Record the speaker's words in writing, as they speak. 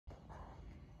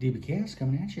DBCast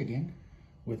coming at you again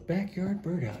with backyard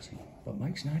birdhousing, but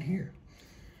Mike's not here.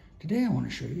 Today I want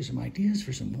to show you some ideas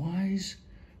for some Wyze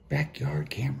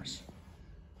backyard cameras.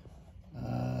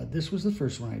 This was the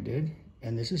first one I did,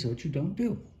 and this is what you don't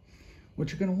do.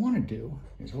 What you're going to want to do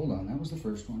is, hold on, that was the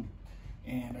first one,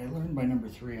 and I learned by number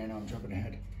 3, I know I'm jumping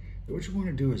ahead, that what you want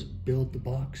to do is build the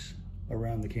box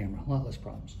around the camera, a lot less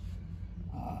problems.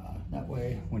 That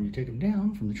way, when you take them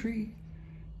down from the tree,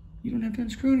 you don't have to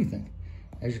unscrew anything.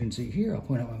 As you can see here, I'll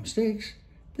point out my mistakes.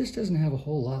 This doesn't have a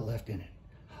whole lot left in it.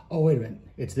 Oh, wait a minute,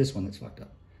 it's this one that's fucked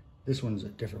up. This one's a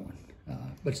different one.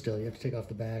 But still, you have to take off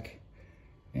the back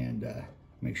and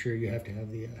make sure you have to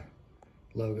have the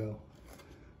logo,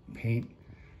 paint,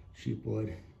 sheep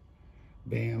wood,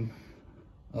 BAM,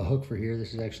 a hook for here.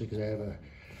 This is actually because I have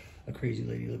a crazy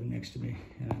lady living next to me,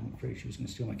 and I'm afraid she was going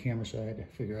to steal my camera, so I had to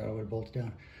figure out how to bolt it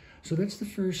down. So that's the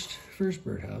first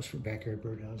birdhouse for backyard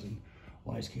birdhousing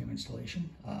Wyze cam installation.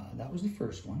 That was the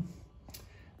first one.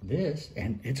 This,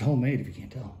 and it's homemade if you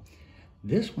can't tell.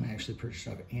 This one I actually purchased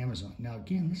off of Amazon. Now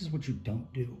again, this is what you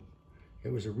don't do.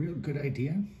 It was a real good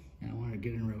idea, and I wanted to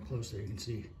get in real close there. You can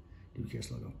see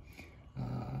DBCast logo.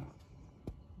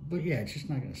 But yeah, it's just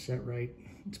not going to set right.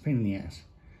 It's a pain in the ass.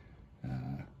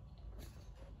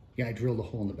 Yeah, I drilled a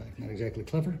hole in the back. Not exactly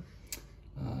clever.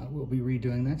 We'll be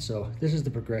redoing that. So this is the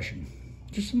progression.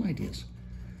 Just some ideas.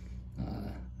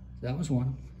 That was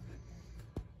 1.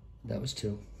 That was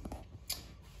 2.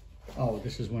 Oh,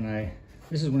 this is when I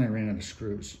ran out of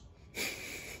screws.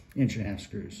 1.5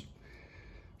 screws.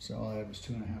 So all I had was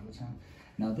 2.5 at the time.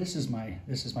 Now this is my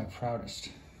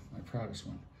proudest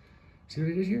one. See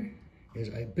what I did here? Is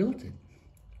I built it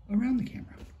around the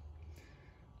camera.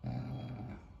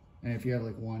 And if you have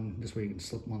like one, this way you can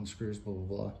slip them on the screws, blah,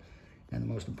 blah, blah. And the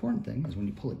most important thing is when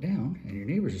you pull it down and your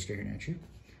neighbors are staring at you,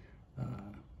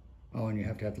 oh, and you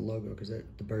have to have the logo because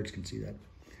the birds can see that,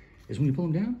 is when you pull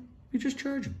them down, you just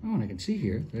charge them. Oh, and I can see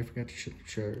here that I forgot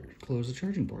to close the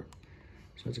charging port.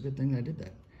 So it's a good thing that I did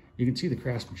that. You can see the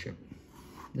craftsmanship.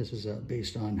 This is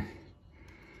based on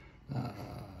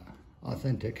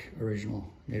authentic, original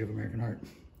Native American art.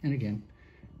 And again,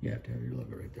 you have to have your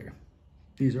logo right there.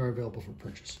 These are available for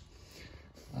purchase.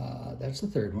 That's the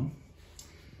third one.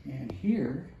 And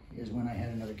here is when I had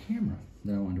another camera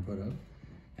that I wanted to put up.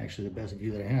 Actually, the best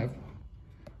view that I have.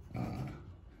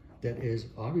 That is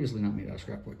obviously not made out of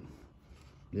scrap wood.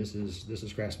 This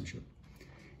is craftsmanship.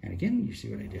 And again, you see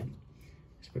what I did.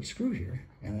 I put a screw here,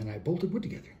 and then I bolted wood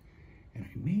together. And I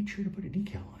made sure to put a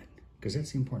decal on it, because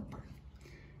that's the important part.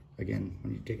 Again,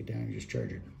 when you take it down, you just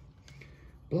charge it.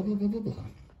 Blah, blah, blah, blah, blah.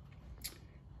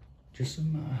 Just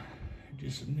some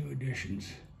new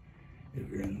additions if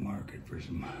you're in the market for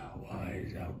some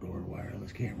Wyze outdoor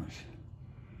wireless cameras.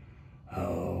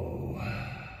 Oh,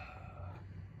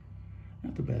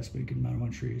 not the best, but you can mount them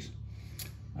on trees.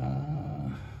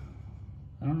 I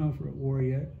don't know if we're at war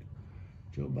yet.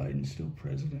 Joe Biden's still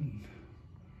president.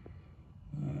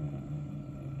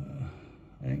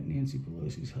 I think Nancy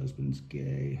Pelosi's husband's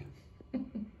gay.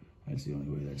 That's the only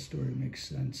way that story makes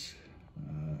sense.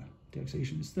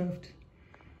 Taxation is theft.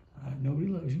 Nobody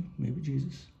loves you. Maybe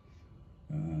Jesus.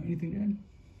 Anything to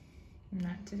add?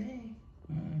 Not today.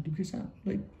 Do kiss out.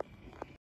 Like.